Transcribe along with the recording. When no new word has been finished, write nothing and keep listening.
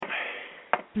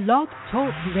Blog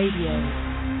Talk Radio.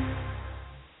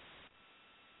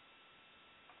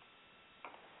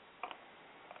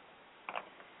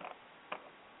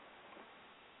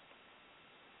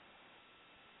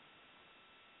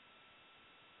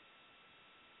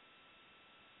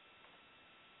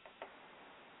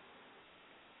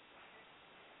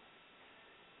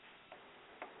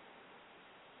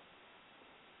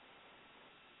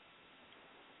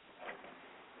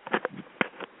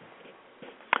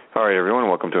 All right, everyone,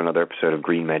 welcome to another episode of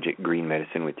Green Magic, Green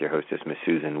Medicine with your hostess, Miss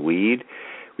Susan Weed.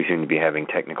 We seem to be having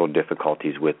technical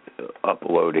difficulties with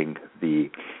uploading the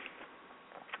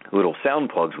little sound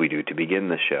plugs we do to begin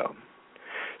the show.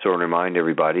 So I want to remind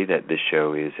everybody that this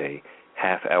show is a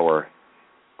half-hour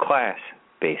class,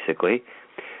 basically,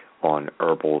 on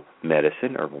herbal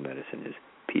medicine. Herbal medicine is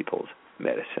people's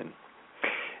medicine.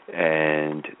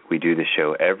 And we do the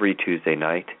show every Tuesday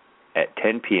night at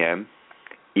 10 p.m.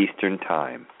 Eastern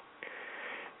Time.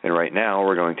 And right now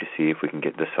we're going to see if we can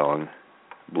get the song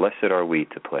Blessed Are We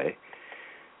to play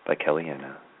by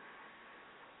Kellyanna.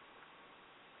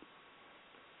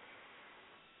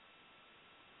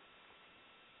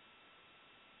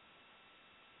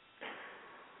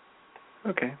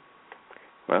 Okay.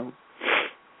 Well,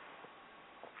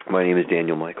 my name is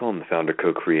Daniel Michael. I'm the founder,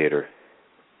 co-creator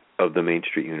of the Main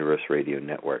Street Universe Radio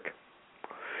Network.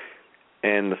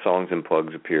 And the songs and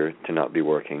plugs appear to not be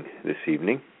working this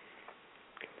evening.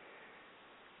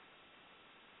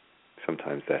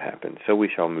 Sometimes that happens. So we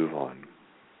shall move on.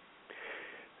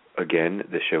 Again,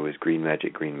 the show is Green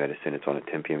Magic, Green Medicine. It's on at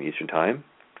 10 p.m. Eastern Time.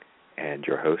 And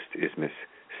your host is Miss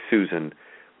Susan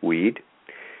Weed.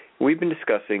 We've been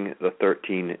discussing the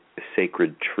 13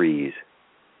 sacred trees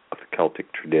of the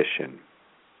Celtic tradition.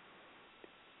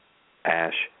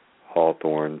 Ash,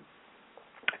 hawthorn,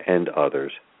 and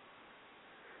others.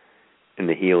 And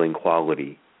the healing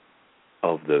quality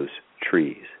of those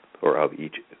trees, or of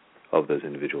each of those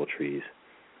individual trees.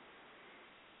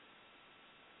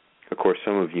 Of course,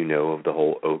 some of you know of the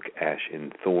whole oak, ash,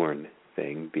 and thorn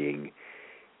thing, being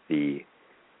the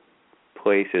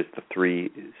place is the three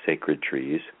sacred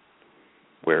trees,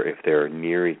 where if they're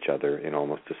near each other in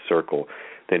almost a circle,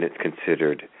 then it's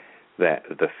considered that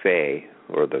the fae,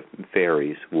 or the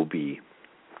fairies, will be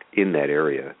in that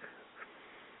area.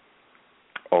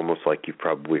 Almost like you've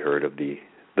probably heard of the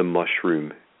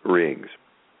mushroom rings,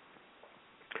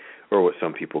 or what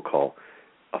some people call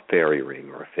a fairy ring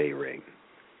or a fae ring.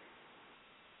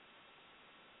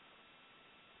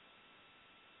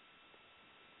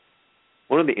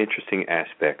 One of the interesting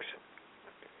aspects,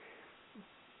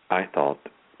 I thought,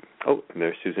 and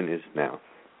there Susan is now.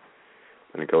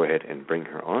 I'm going to go ahead and bring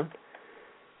her on.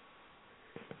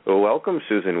 Well, welcome,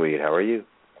 Susan Weed. How are you?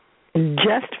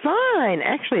 Just fine.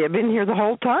 Actually, I've been here the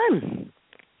whole time.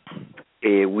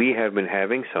 We have been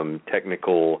having some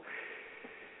technical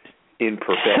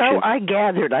imperfections. So I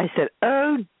gathered. I said,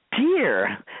 oh,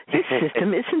 dear, his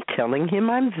system isn't telling him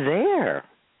I'm there.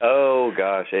 Oh,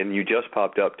 gosh, and you just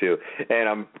popped up, too. And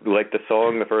I'm like the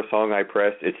first song I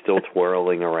pressed, it's still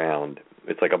twirling around.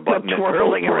 It's like a button that's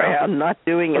twirling around, not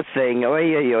doing a thing.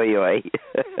 Oy, oy, oy, oy.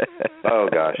 Oh,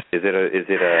 gosh. Is it a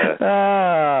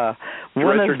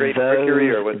retrograde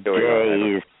Mercury, or what's going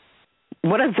on?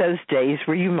 One of those days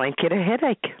where you might get a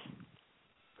headache.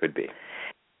 Could be.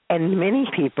 And many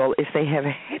people, if they have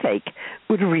a headache,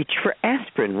 would reach for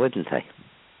aspirin, wouldn't they?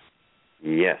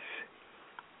 Yes.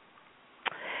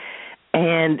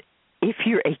 And if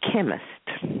you're a chemist,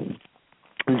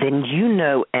 then you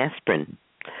know aspirin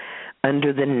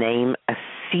under the name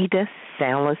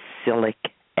acetylsalicylic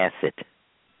acid.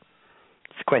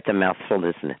 It's quite the mouthful,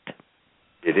 isn't it?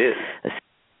 It is.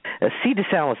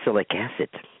 Acetylsalicylic acid.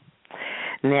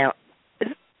 Now,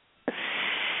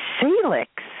 salix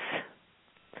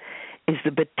is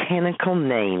the botanical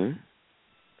name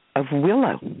of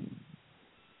willow.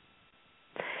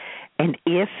 And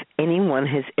if anyone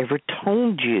has ever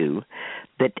told you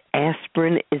that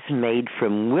aspirin is made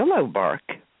from willow bark,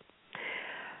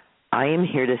 I am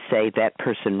here to say that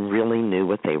person really knew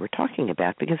what they were talking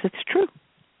about, because it's true.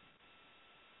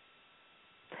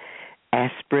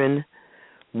 Aspirin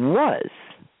was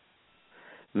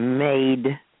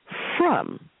made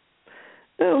from,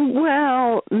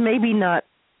 well, maybe not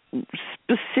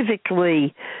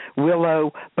specifically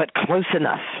willow, but close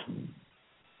enough.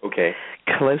 Okay.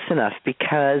 Close enough,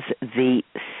 because the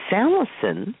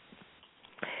salicin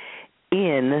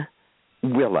in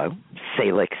willow,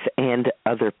 salix, and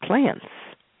other plants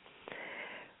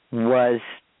was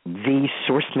the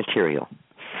source material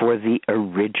for the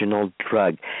original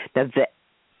drug. Now,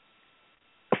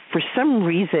 for some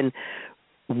reason,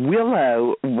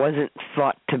 willow wasn't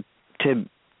thought to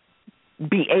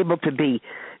be able to be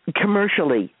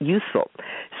commercially useful.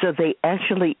 So they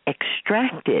actually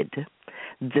extracted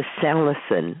the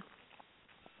salicin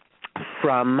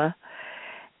from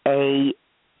a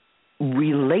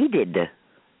related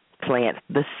plant,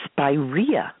 the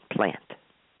spirea plant.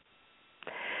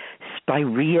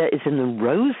 Spirea is in the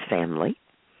rose family,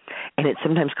 and it's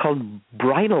sometimes called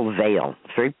bridal veil.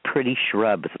 It's a very pretty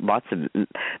shrub with lots of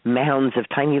mounds of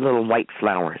tiny little white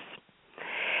flowers.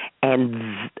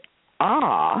 And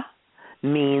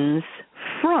means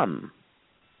from.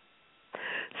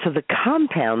 So the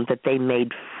compound that they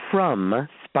made from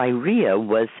spirea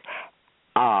was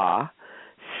aspirin.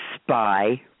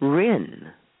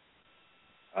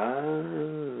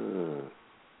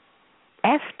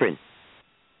 Aspirin.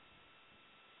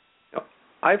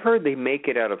 I've heard they make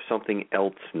it out of something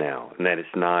else now, and that it's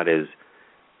not as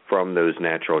from those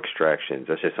natural extractions.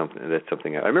 That's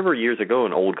something. I remember years ago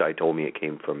an old guy told me it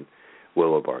came from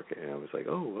willow bark, and I was like,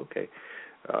 oh, okay.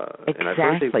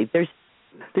 Exactly.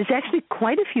 There's actually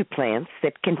quite a few plants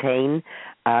that contain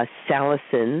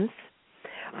salicins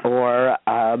or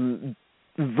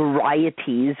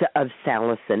varieties of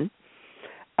salicin.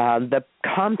 The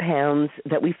compounds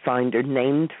that we find are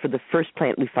named for the first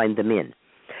plant we find them in.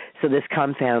 So this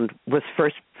compound was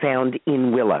first found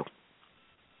in willow,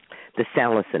 the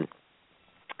salicin.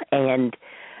 And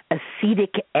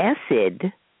acetic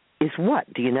acid is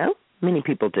what? Do you know? Many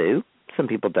people do. Some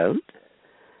people don't.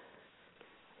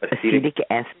 Acetic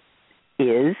acid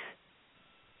is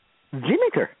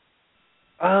vinegar.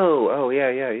 Oh,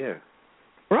 yeah.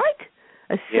 Right?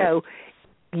 So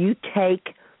you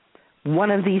take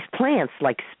one of these plants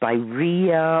like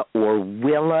spirea or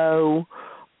willow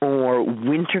or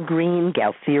wintergreen,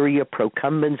 Gaultheria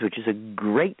procumbens, which is a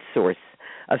great source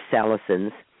of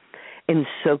salicins, and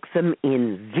soak them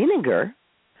in vinegar.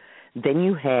 Then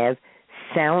you have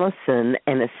salicin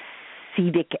and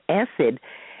acetic acid,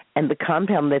 and the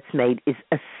compound that's made is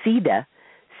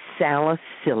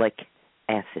acetosalicylic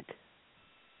acid.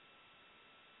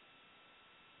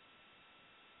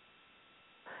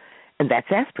 And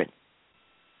that's aspirin.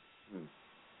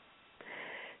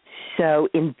 So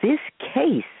in this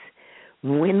case,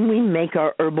 when we make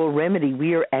our herbal remedy,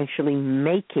 we are actually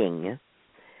making,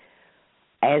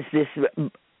 as this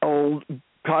old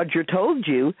codger told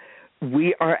you,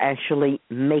 we are actually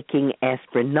making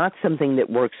aspirin, not something that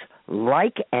works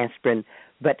like aspirin,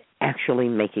 but actually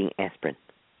making aspirin.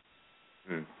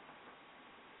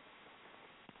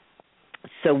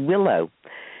 So willow,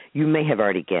 you may have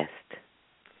already guessed,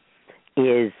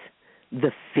 is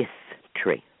the fifth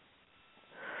tree.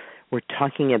 We're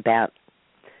talking about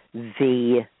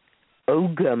the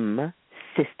Ogham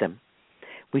system,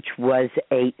 which was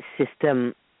a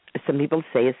system, some people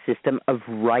say a system of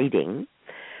writing,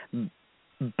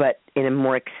 but in a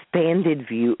more expanded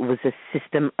view, it was a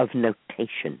system of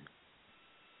notation.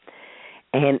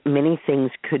 And many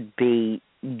things could be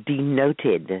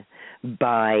denoted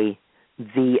by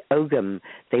the Ogham.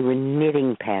 They were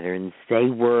knitting patterns. They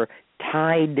were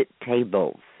tide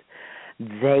tables.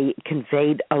 They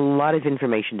conveyed a lot of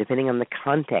information depending on the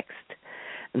context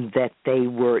that they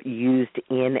were used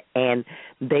in, and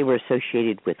they were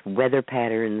associated with weather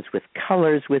patterns, with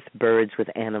colors, with birds,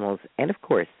 with animals, and of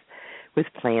course,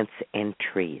 with plants and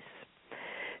trees.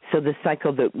 So the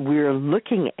cycle that we're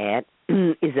looking at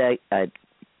is a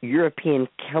European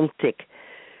Celtic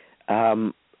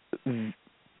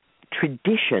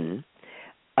tradition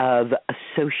of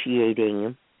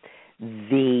associating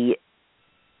the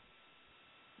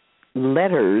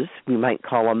letters, we might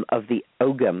call them, of the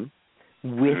Ogham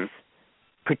with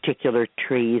particular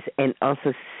trees, and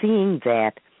also seeing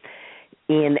that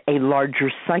in a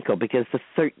larger cycle, because the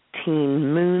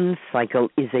 13 moon cycle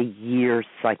is a year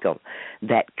cycle,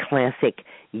 that classic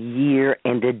year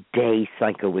and a day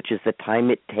cycle, which is the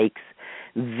time it takes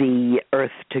the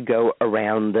earth to go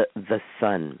around the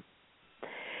sun.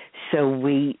 So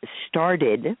we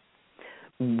started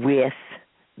with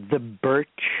the birch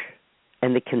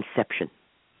and the conception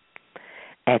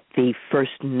at the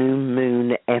first new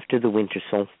moon after the winter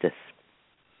solstice.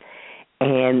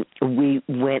 And we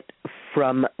went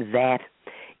from that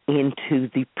into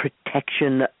the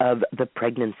protection of the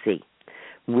pregnancy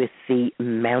with the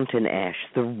mountain ash,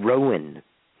 the rowan,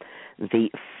 the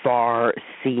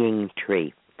far-seeing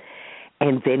tree.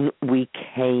 And then we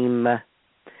came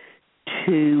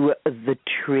to the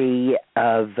tree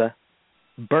of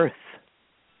birth,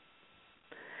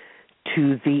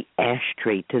 to the ash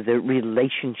tree, to the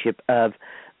relationship of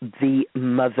the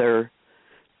mother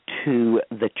to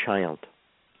the child.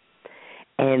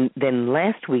 And then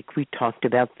last week we talked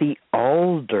about the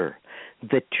alder,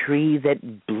 the tree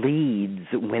that bleeds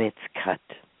when it's cut.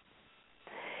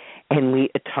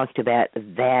 I talked about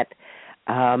that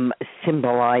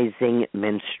symbolizing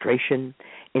menstruation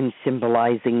and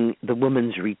symbolizing the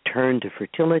woman's return to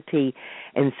fertility.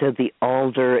 And so the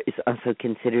alder is also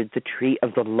considered the tree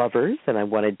of the lovers, and I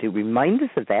wanted to remind us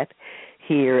of that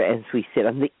here as we sit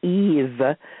on the eve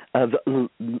of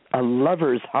a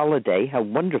lover's holiday. How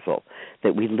wonderful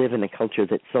that we live in a culture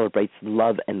that celebrates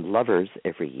love and lovers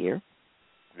every year.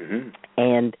 Mm-hmm.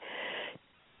 And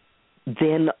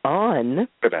then on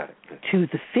to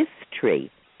the fifth tree,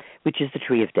 which is the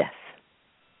tree of death.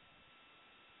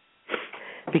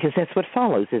 Because that's what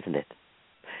follows, isn't it?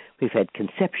 We've had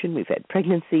conception, we've had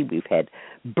pregnancy, we've had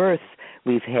birth,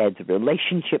 we've had the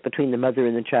relationship between the mother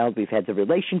and the child, we've had the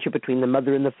relationship between the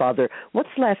mother and the father. What's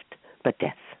left but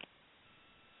death?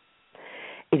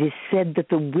 It is said that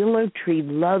the willow tree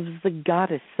loves the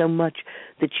goddess so much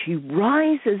that she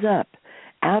rises up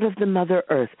out of the Mother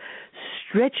Earth,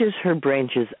 stretches her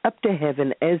branches up to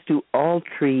heaven, as do all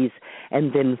trees,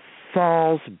 and then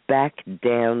falls back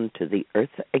down to the earth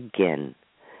again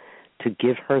to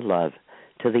give her love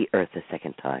to the earth a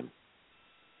second time.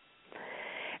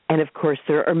 And, of course,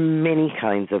 there are many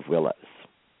kinds of willows.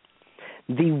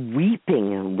 The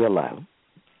weeping willow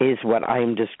is what I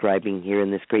am describing here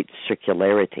in this great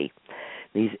circularity,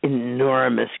 these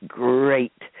enormous,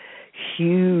 great,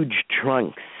 huge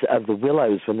trunks of the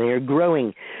willows when they are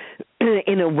growing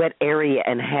in a wet area,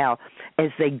 and how as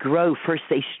they grow, first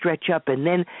they stretch up, and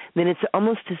then it's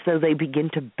almost as though they begin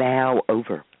to bow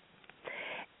over.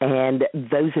 And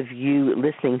those of you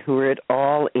listening who are at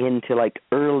all into like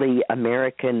early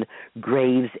American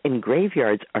graves and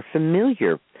graveyards are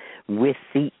familiar with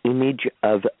the image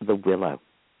of the willow,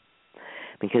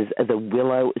 because the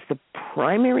willow is the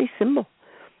primary symbol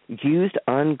used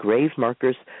on grave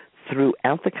markers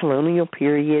throughout the colonial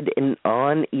period and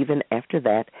on even after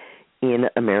that in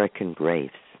American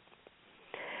graves.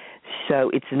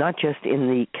 So it's not just in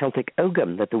the Celtic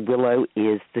Ogham that the willow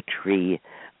is the tree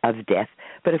of death,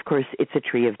 but of course it's a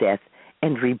tree of death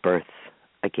and rebirth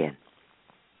again.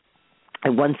 I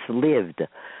once lived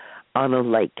on a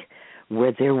lake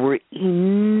where there were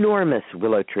enormous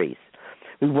willow trees.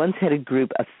 We once had a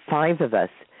group of 5 of us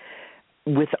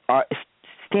with our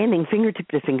standing fingertip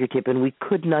to fingertip, and we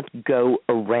could not go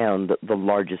around the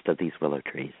largest of these willow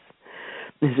trees.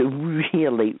 This is a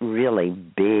really, really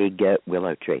big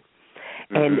willow tree.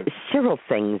 Mm-hmm. And several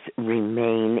things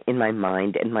remain in my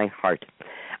mind and my heart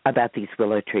about these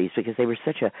willow trees, because they were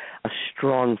such a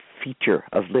strong feature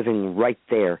of living right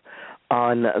there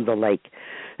on the lake.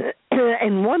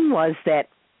 And one was that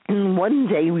one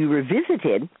day we were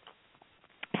visited,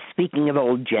 speaking of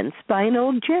old gents, by an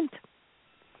old gent.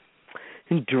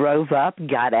 He drove up,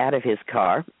 got out of his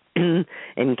car, and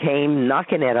came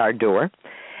knocking at our door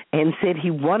and said he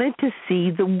wanted to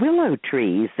see the willow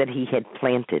trees that he had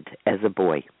planted as a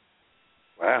boy.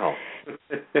 Wow.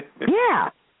 Yeah,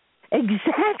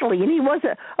 exactly. And he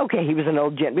wasn't, okay, he was an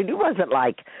old gent, but he wasn't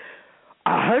like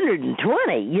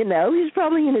 120, you know. He was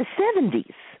probably in his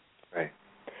 70s. Right.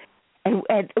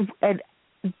 And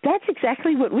that's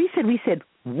exactly what we said. We said,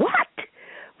 what?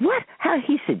 What? How?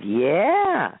 He said,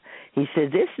 yeah. He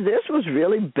said, this was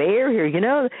really bare here. You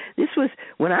know, this was,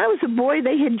 when I was a boy,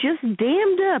 they had just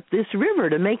dammed up this river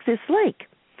to make this lake.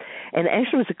 And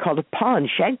actually it was called a pond,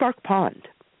 Shagbark Pond,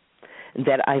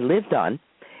 that I lived on.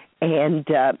 And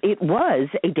it was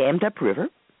a dammed up river,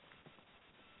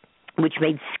 which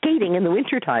made skating in the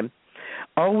wintertime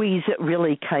always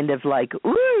really kind of like,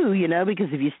 ooh, you know, because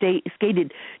if you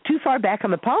skated too far back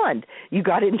on the pond, you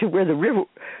got into where the river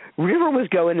was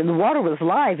going and the water was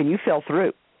live and you fell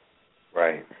through.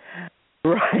 Right.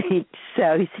 Right.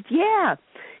 So he said, yeah.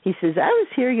 He says, I was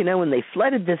here, you know, when they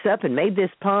flooded this up and made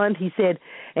this pond, he said,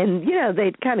 and, you know,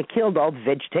 they'd kind of killed all the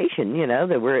vegetation, you know,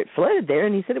 that where it flooded there,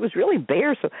 and he said it was really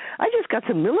bare, so I just got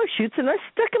some willow shoots and I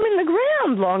stuck them in the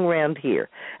ground long around here,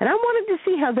 and I wanted to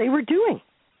see how they were doing.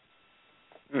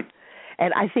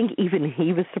 And I think even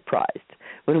he was surprised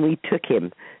when we took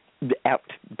him out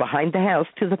behind the house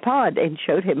to the pond and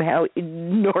showed him how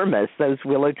enormous those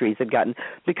willow trees had gotten,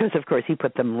 because, of course, he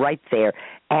put them right there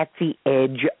at the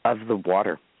edge of the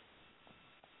water.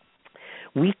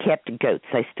 We kept goats.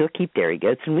 I still keep dairy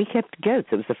goats, and we kept goats.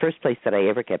 It was the first place that I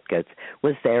ever kept goats,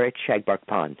 was there at Shagbark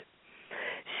Pond.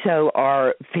 So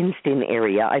our fenced-in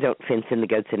area, I don't fence in the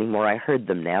goats anymore. I herd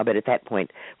them now, but at that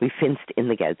point we fenced in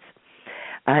the goats.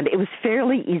 And it was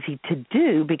fairly easy to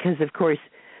do because, of course,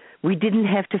 we didn't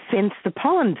have to fence the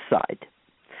pond side.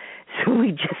 So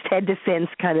we just had to fence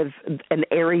kind of an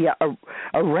area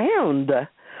around,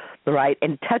 right,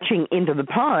 and touching into the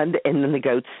pond, and then the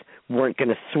goats weren't going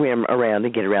to swim around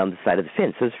and get around the side of the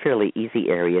fence. So it was a fairly easy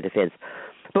area to fence.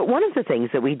 But one of the things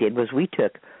that we did was we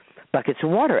took buckets of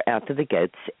water out to the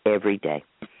goats every day.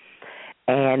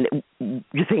 And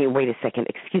you're thinking, wait a second,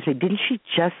 excuse me, didn't she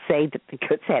just say that the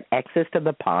goats had access to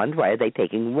the pond? Why are they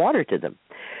taking water to them?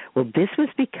 Well, this was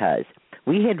because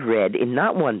we had read in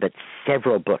not one but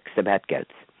several books about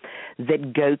goats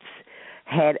that goats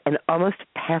had an almost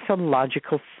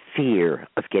pathological fear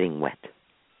of getting wet.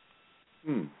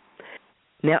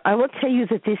 Now, I will tell you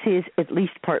that this is at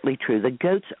least partly true. The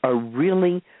goats are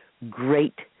really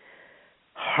great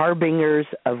harbingers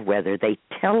of weather. They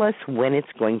tell us when it's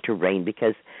going to rain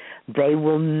because they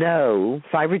will know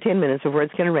 5 or 10 minutes before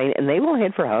it's going to rain, and they will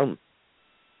head for home.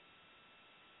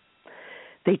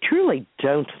 They truly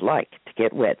don't like to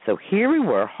get wet. So here we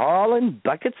were hauling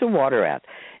buckets of water out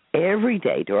every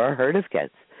day to our herd of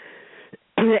goats.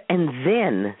 And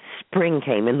then spring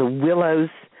came, and the willows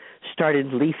started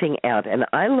leafing out. And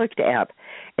I looked out,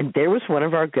 and there was one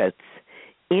of our goats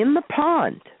in the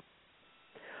pond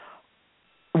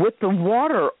with the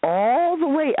water all the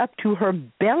way up to her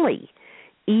belly,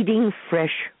 eating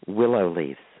fresh willow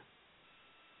leaves.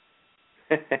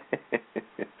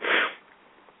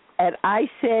 And I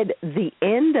said, the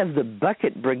end of the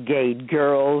bucket brigade,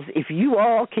 girls. If you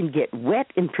all can get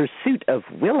wet in pursuit of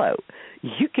willow,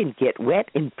 you can get wet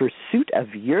in pursuit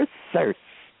of your thirst.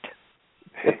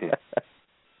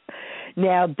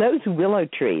 Now, those willow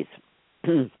trees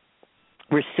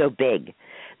were so big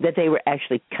that they were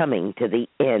actually coming to the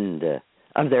end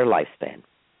of their lifespan.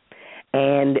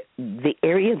 And the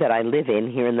area that I live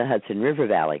in here in the Hudson River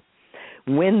Valley,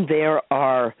 when there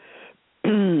are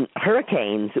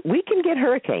hurricanes, we can get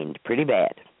hurricaned pretty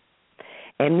bad.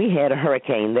 And we had a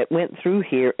hurricane that went through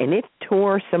here, and it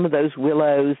tore some of those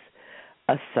willows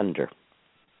asunder.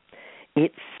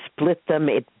 It split them.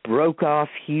 It broke off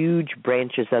huge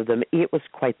branches of them. It was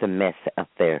quite the mess out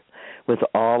there with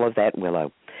all of that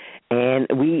willow. And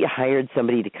we hired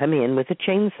somebody to come in with a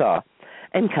chainsaw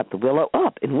and cut the willow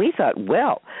up. And we thought,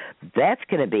 well, that's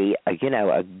going to be,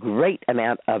 a great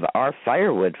amount of our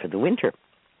firewood for the winter.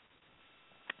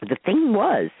 The thing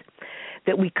was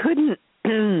that we couldn't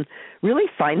really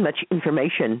find much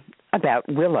information about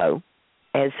willow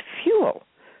as fuel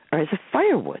or as a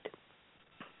firewood.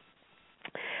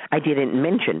 I didn't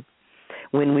mention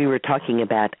when we were talking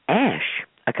about ash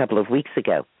a couple of weeks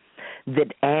ago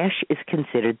that ash is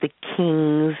considered the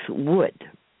king's wood.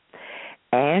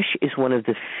 Ash is one of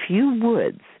the few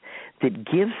woods that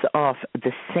gives off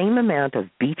the same amount of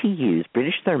BTUs,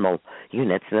 British thermal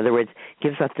units, in other words,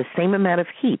 gives off the same amount of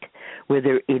heat,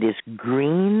 whether it is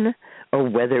green or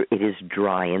whether it is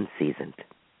dry and seasoned.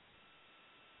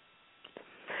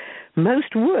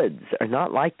 Most woods are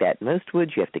not like that. Most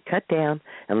woods you have to cut down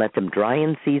and let them dry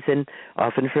and season,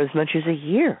 often for as much as a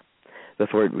year,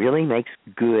 before it really makes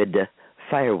good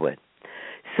firewood.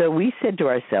 So we said to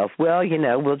ourselves, well,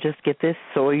 we'll just get this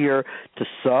sawyer to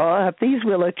saw up these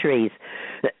willow trees,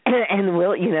 and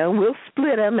we'll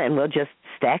split them, and we'll just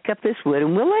stack up this wood,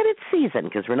 and we'll let it season,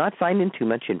 because we're not finding too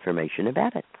much information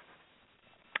about it.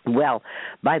 Well,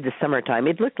 by the summertime,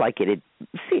 it looked like it had,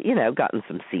 gotten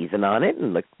some season on it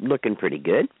and looking pretty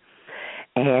good.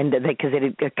 And because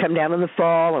it had come down in the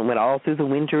fall and went all through the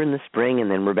winter and the spring,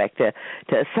 and then we're back to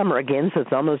summer again, so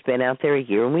it's almost been out there a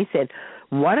year. And we said,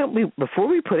 why don't we, before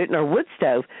we put it in our wood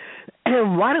stove,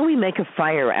 why don't we make a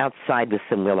fire outside with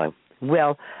some willow?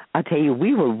 Well, I'll tell you,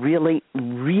 we were really,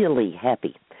 really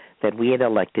happy that we had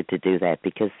elected to do that,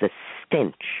 because the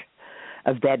stench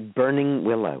of that burning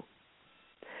willow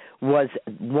was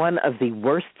one of the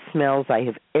worst smells I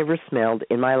have ever smelled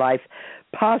in my life,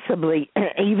 possibly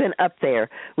even up there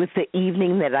with the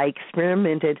evening that I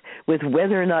experimented with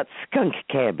whether or not skunk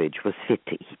cabbage was fit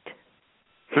to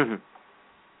eat.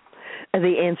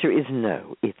 The answer is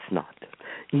no, it's not.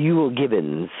 Ewell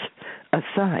Gibbons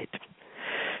aside.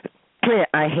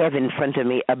 I have in front of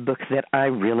me a book that I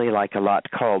really like a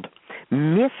lot called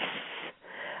Myths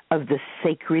of the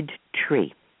Sacred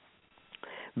Tree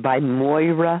by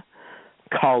Moira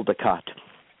Caldecott.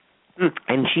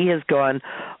 And she has gone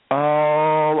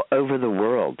all over the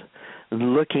world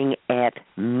looking at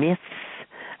myths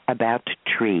about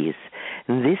trees.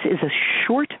 And this is a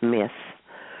short myth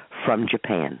from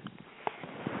Japan.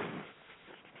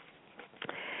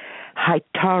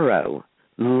 Haitaro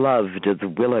loved the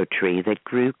willow tree that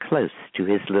grew close to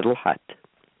his little hut.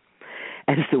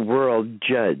 As the world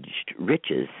judged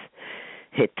riches,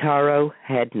 Haitaro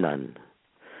had none.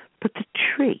 But the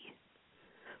tree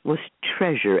was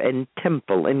treasure and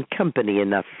temple and company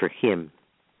enough for him.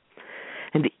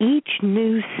 And each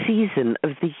new season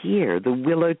of the year, the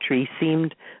willow tree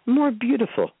seemed more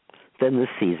beautiful than the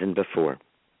season before.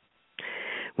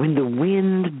 When the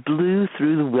wind blew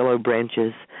through the willow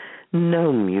branches,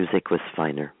 no music was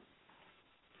finer.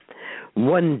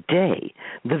 One day,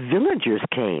 the villagers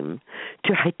came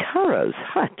to Haitaro's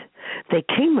hut. They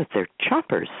came with their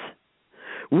choppers.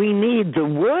 "We need the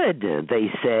wood,"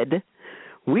 they said.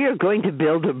 "We are going to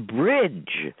build a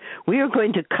bridge. We are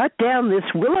going to cut down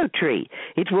this willow tree.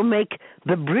 It will make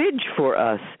the bridge for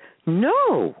us."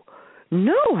 "No,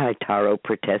 no," Haitaro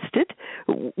protested.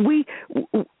 We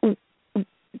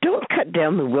don't cut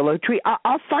down the willow tree.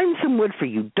 I'll find some wood for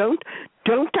you. Don't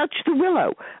touch the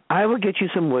willow. I will get you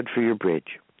some wood for your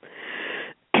bridge."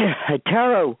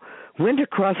 Haitaro went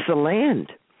across the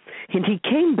land, and he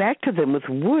came back to them with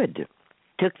wood,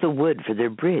 took the wood for their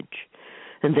bridge,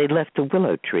 and they left the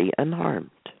willow tree unharmed.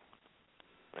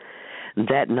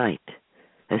 That night,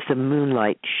 as the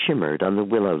moonlight shimmered on the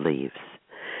willow leaves,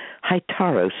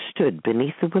 Haitaro stood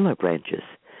beneath the willow branches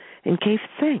and gave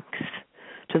thanks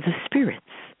to the spirits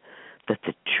that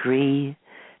the tree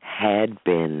had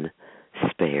been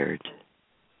spared.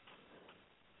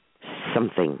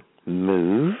 Something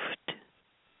moved.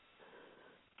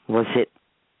 Was it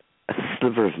a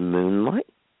sliver of moonlight?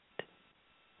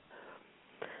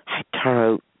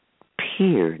 Haitaro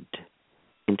peered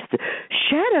into the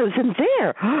shadows, and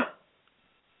there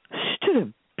stood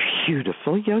a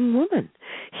beautiful young woman.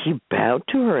 He bowed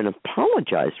to her and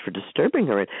apologized for disturbing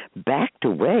her and backed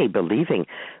away, believing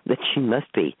that she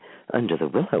must be under the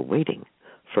willow waiting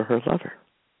for her lover.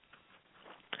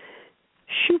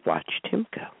 She watched him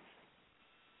go.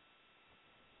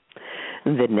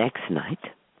 The next night,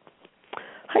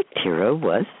 Haitaro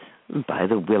was by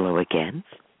the willow again,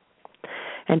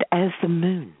 and as the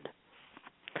moon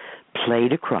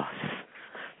played across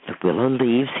the willow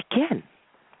leaves again,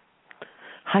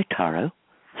 Haitaro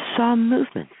saw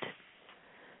movement,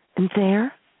 and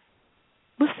there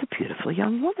was the beautiful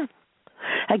young woman.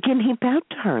 Again he bowed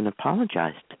to her and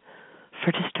apologized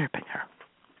for disturbing her.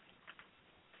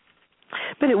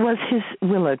 But it was his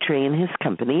willow tree in his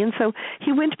company, and so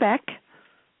he went back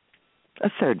a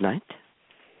third night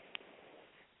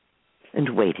and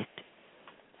waited.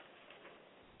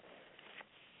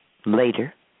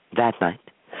 Later that night,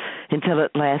 until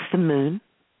at last the moon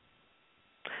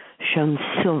shone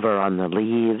silver on the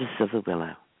leaves of the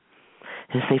willow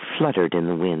as they fluttered in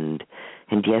the wind.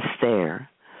 And yes, there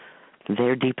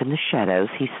deep in the shadows,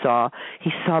 he saw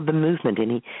the movement,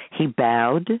 and he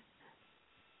bowed,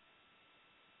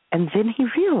 and then he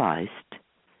realized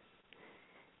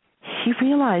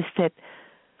that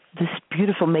this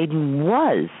beautiful maiden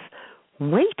was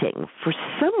waiting for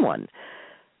someone,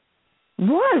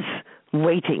 was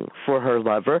waiting for her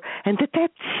lover, and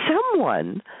that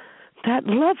someone, that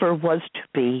lover, was to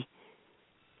be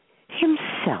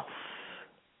himself.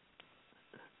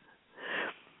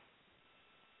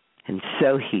 And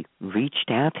so he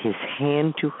reached out his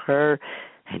hand to her,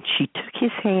 and she took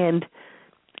his hand,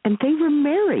 and they were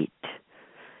married,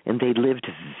 and they lived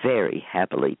very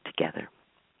happily together.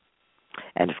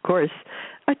 And of course,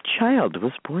 a child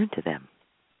was born to them.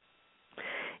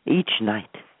 Each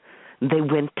night, they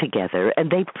went together and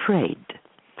they prayed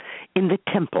in the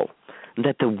temple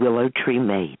that the willow tree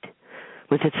made,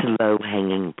 with its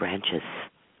low-hanging branches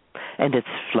and its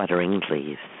fluttering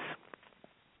leaves.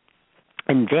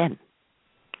 And then,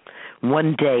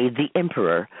 one day, the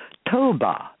emperor,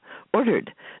 Toba,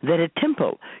 ordered that a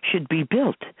temple should be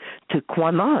built to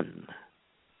Kwannon,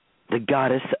 the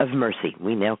goddess of mercy.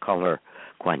 We now call her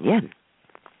Kuan Yin.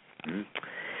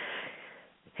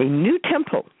 A new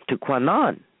temple to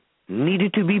Kwannon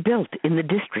needed to be built in the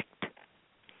district.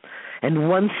 And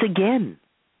once again,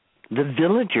 the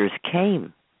villagers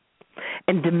came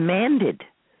and demanded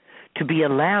to be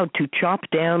allowed to chop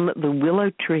down the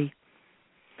willow tree.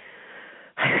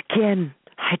 Again,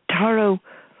 Haitaro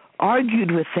argued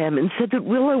with them and said that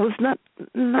willow was not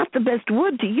the best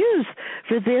wood to use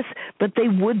for this, but they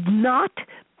would not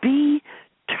be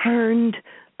turned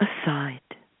aside.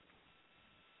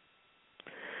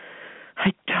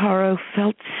 Haitaro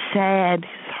felt sad.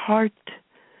 His heart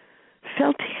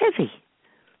felt heavy.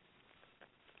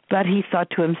 But he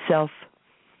thought to himself,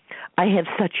 I have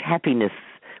such happiness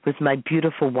with my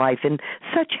beautiful wife and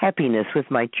such happiness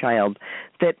with my child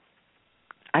that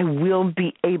I will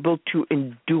be able to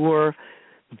endure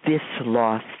this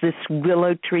loss. This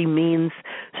willow tree means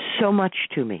so much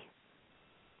to me.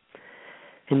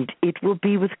 And it will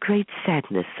be with great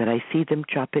sadness that I see them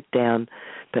chop it down,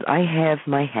 but I have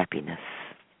my happiness.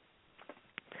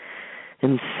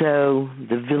 And so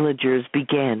the villagers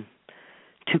began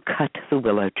to cut the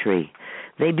willow tree.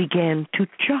 They began to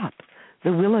chop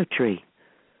the willow tree.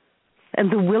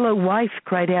 And the willow wife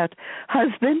cried out,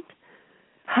 "Husband,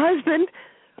 husband,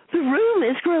 The room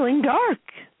is growing dark."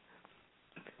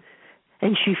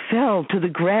 And she fell to the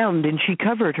ground, and she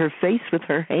covered her face with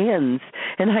her hands,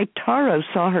 and Haitaro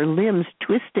saw her limbs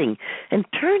twisting and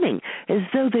turning as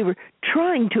though they were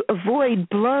trying to avoid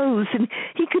blows, and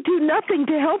he could do nothing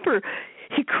to help her.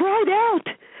 He cried out.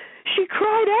 She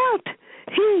cried out.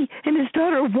 He and his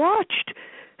daughter watched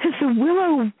as the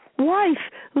willow wife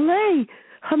lay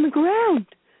on the ground,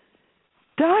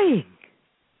 dying.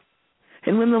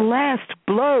 And when the last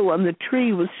blow on the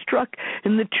tree was struck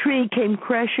and the tree came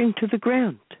crashing to the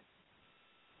ground,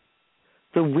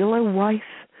 the willow wife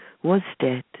was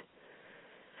dead,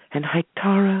 and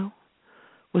Haitaro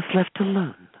was left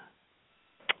alone.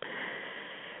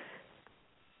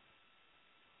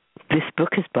 This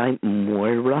book is by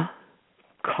Moira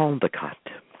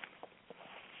Caldecott.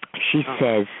 She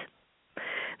says,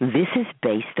 "This is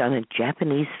based on a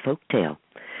Japanese folktale,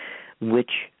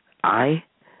 which I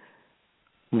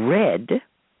read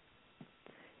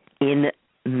in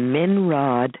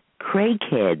Menrod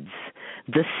Craighead's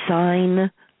The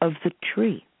Sign of the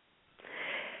Tree.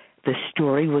 The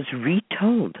story was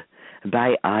retold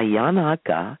by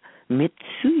Ayanaka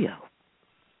Mitsuyo."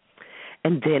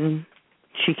 And then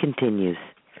she continues,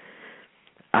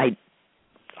 "I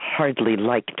hardly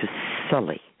like to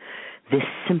sully this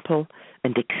simple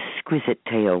and exquisite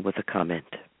tale with a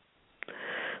comment.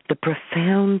 The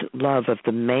profound love of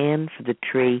the man for the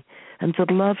tree and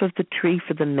the love of the tree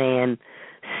for the man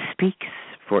speaks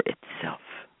for itself.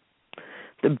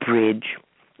 The bridge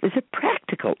is a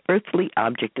practical earthly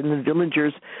object, and the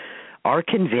villagers are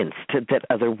convinced that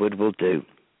other wood will do.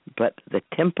 But the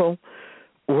temple,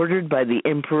 ordered by the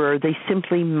emperor, they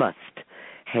simply must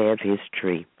have his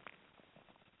tree.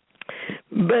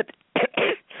 But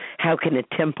how can a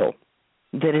temple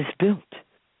that is built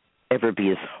ever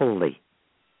be as holy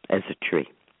as a tree?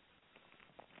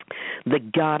 The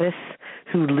goddess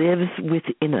who lives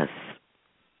within us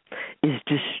is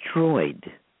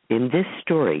destroyed in this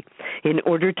story in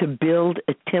order to build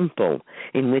a temple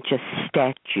in which a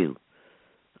statue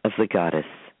of the goddess.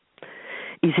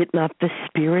 Is it not the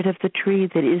spirit of the tree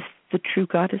that is the true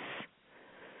goddess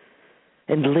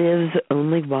and lives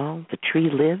only while the tree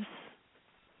lives?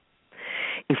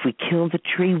 If we kill the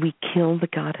tree, we kill the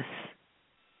goddess.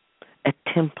 A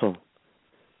temple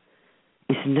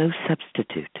is no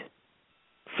substitute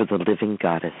for the living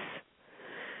goddess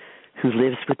who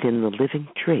lives within the living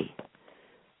tree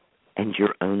and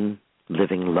your own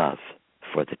living love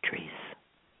for the trees."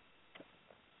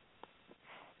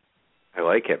 I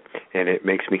like it. And it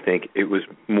makes me think it was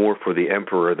more for the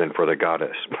emperor than for the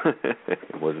goddess.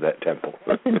 Was that temple.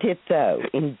 Isn't it so?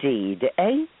 Indeed,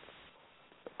 eh?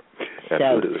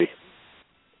 Absolutely. So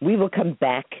we will come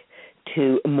back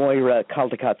to Moira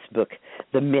Caldecott's book,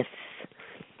 The Myths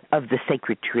of the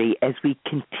Sacred Tree, as we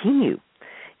continue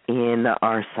in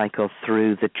our cycle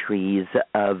through the trees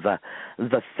of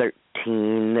the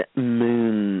 13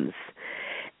 moons.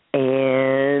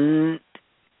 And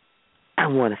I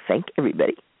want to thank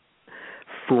everybody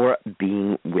for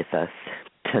being with us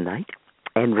tonight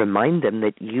and remind them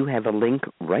that you have a link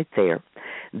right there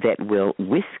that will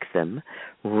whisk them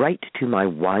right to my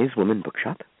Wise Woman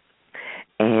Bookshop.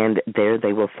 And there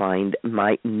they will find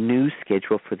my new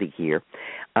schedule for the year.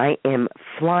 I am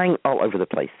flying all over the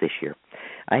place this year.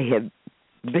 I have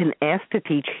been asked to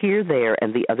teach here, there,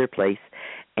 and the other place,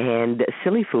 and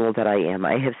silly fool that I am,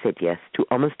 I have said yes to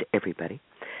almost everybody.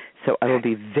 So I will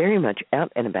be very much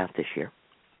out and about this year.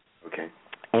 Okay.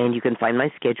 And you can find my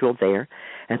schedule there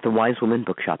at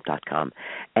thewisewomanbookshop.com,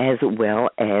 as well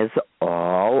as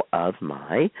all of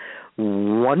my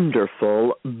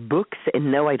wonderful books.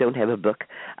 And no, I don't have a book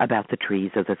about the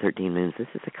trees of the 13 moons. This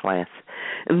is a class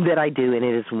that I do, and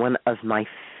it is one of my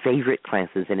favorite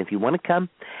classes. And if you want to come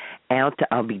out,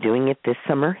 I'll be doing it this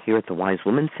summer here at the Wise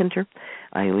Woman Center.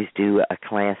 I always do a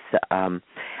class.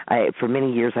 For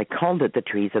many years, I called it the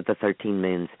Trees of the 13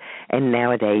 Moons, and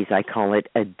nowadays I call it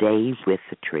A Day with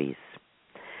the Trees.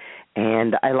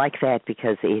 And I like that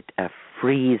because it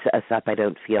frees us up. I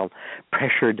don't feel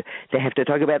pressured to have to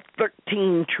talk about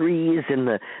 13 trees in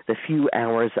the few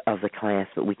hours of the class,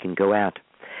 but we can go out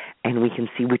and we can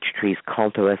see which trees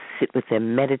call to us, sit with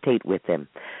them, meditate with them,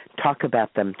 talk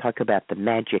about them, talk about the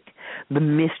magic, the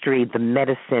mystery, the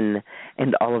medicine,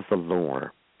 and all of the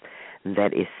lore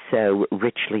that is so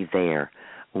richly there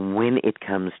when it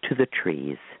comes to the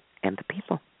trees and the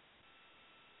people.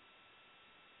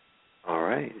 All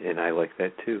right, and I like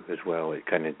that too as well. It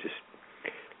kind of just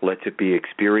lets it be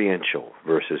experiential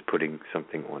versus putting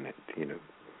something on it, you know.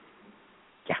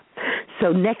 Yeah.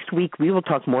 So next week we will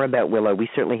talk more about willow. We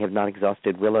certainly have not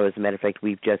exhausted willow. As a matter of fact,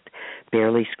 we've just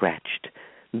barely scratched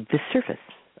the surface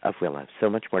of willow. So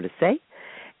much more to say.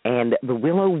 And the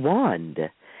willow wand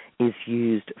is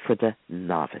used for the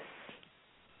novice.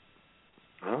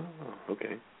 Oh,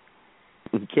 okay.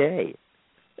 Okay.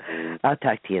 I'll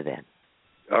talk to you then.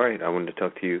 All right. I wanted to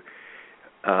talk to you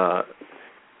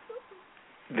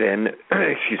then.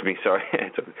 Excuse me. Sorry.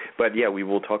 But, yeah, we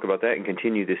will talk about that and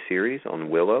continue this series on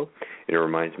willow. And it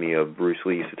reminds me of Bruce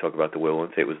Lee used to talk about the willow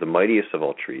and say it was the mightiest of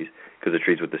all trees, because the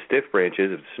trees with the stiff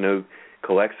branches, if the snow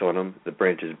collects on them, the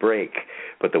branches break.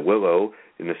 But the willow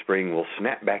in the spring will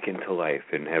snap back into life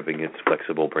and having its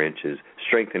flexible branches,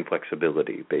 strength and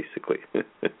flexibility, basically.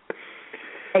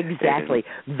 Exactly.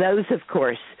 Those, of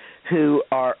course, who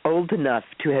are old enough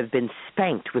to have been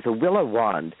spanked with a willow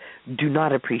wand do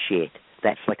not appreciate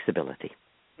that flexibility.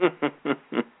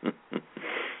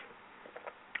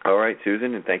 All right,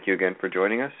 Susan, and thank you again for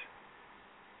joining us.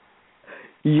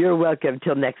 You're welcome.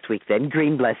 Till next week, then.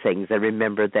 Green blessings, and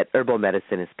remember that herbal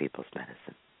medicine is people's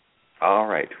medicine. All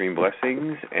right, green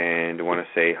blessings, and I want to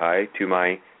say hi to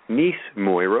my niece,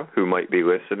 Moira, who might be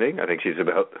listening. I think she's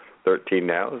about 13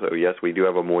 now, so yes, we do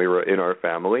have a Moira in our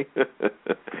family.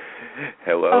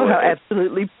 Hello. Oh, how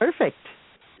absolutely perfect.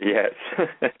 Yes.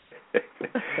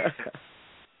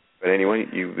 But anyway,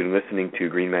 you've been listening to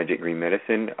Green Magic, Green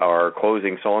Medicine. Our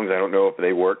closing songs, I don't know if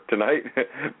they work tonight,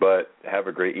 but have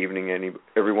a great evening,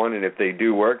 everyone. And if they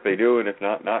do work, they do, and if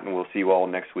not, not. And we'll see you all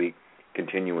next week,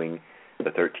 continuing the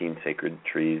 13 Sacred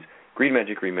Trees, Green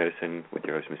Magic, Green Medicine, with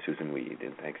your host, Ms. Susan Weed.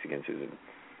 And thanks again, Susan.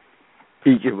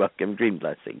 You're welcome. Green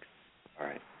blessings. All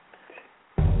right.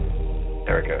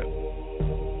 There it goes.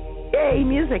 Yay,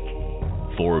 music.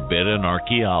 Forbidden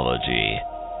archaeology,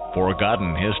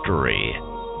 forgotten history,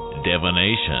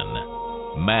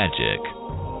 divination, magic,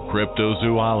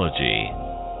 cryptozoology,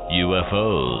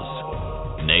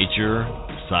 UFOs, nature,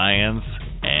 science,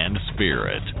 and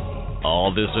spirit.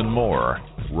 All this and more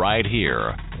right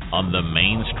here on the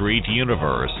Main Street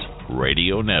Universe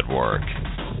Radio Network.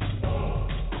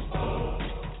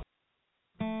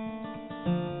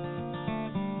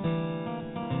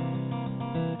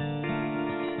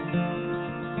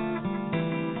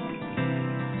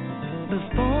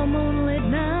 Before moonlit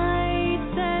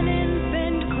nights, an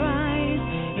infant cries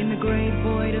in the great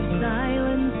void of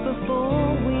silence.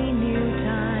 Before we knew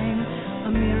time,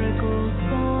 a miracle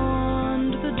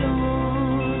spawned the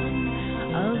dawn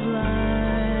of life.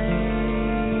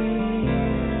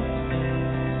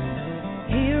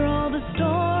 Hear all the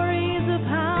stories of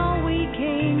how we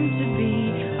came to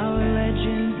be, our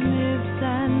legends, myths,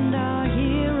 and our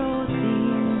hero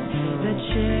themes that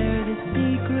share the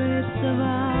secrets of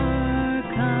our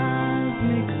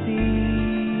cosmic seed.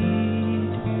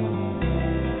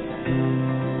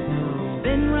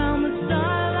 Spin round the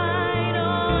starlight,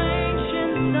 oh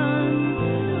ancient sun,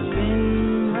 spin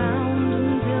round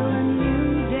until a new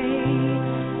day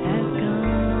has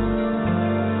come.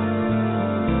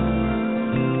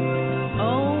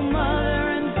 Oh mother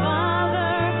and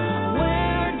father,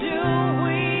 where do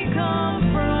we come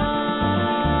from?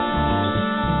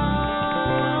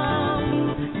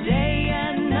 Day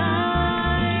and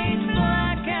night,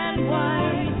 black and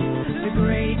white, the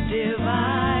great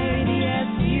divide, yes,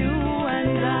 you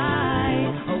and I,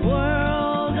 a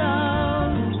world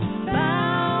of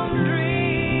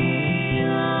boundary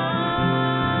lines.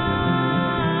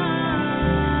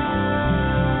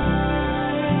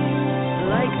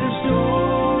 Like the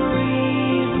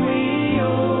stories we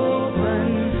open,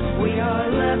 we are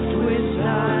left with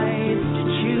sides to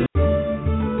choose.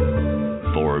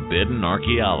 Forbidden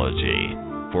archaeology,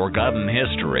 forgotten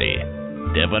history,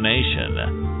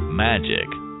 divination, magic,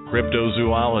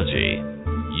 cryptozoology,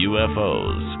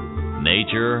 UFOs,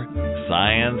 nature,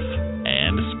 science,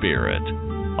 and spirit.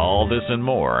 All this and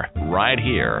more right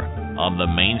here on the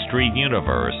Main Street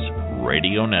Universe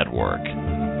Radio Network.